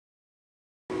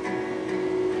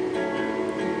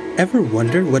Ever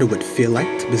wonder what it would feel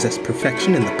like to possess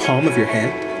perfection in the palm of your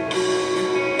hand?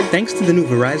 Thanks to the new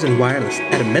Verizon wireless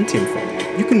Atomentium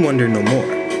phone, you can wonder no more.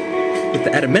 With the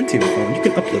Atomentium phone, you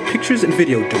can upload pictures and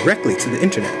video directly to the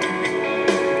internet.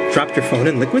 Drop your phone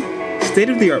in liquid?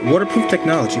 State-of-the-art waterproof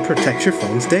technology protects your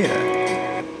phone's data.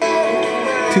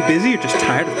 Too busy or just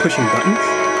tired of pushing buttons?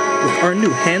 With our new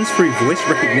hands-free voice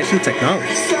recognition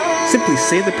technology, simply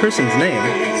say the person's name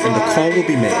and the call will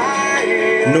be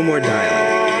made. No more dialing.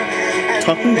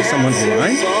 Talking to someone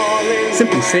online?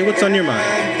 Simply say what's on your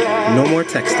mind. No more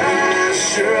texting.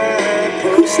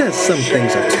 Who says some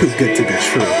things are too good to be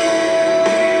true?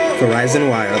 Verizon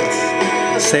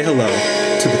Wireless. Say hello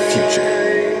to the future.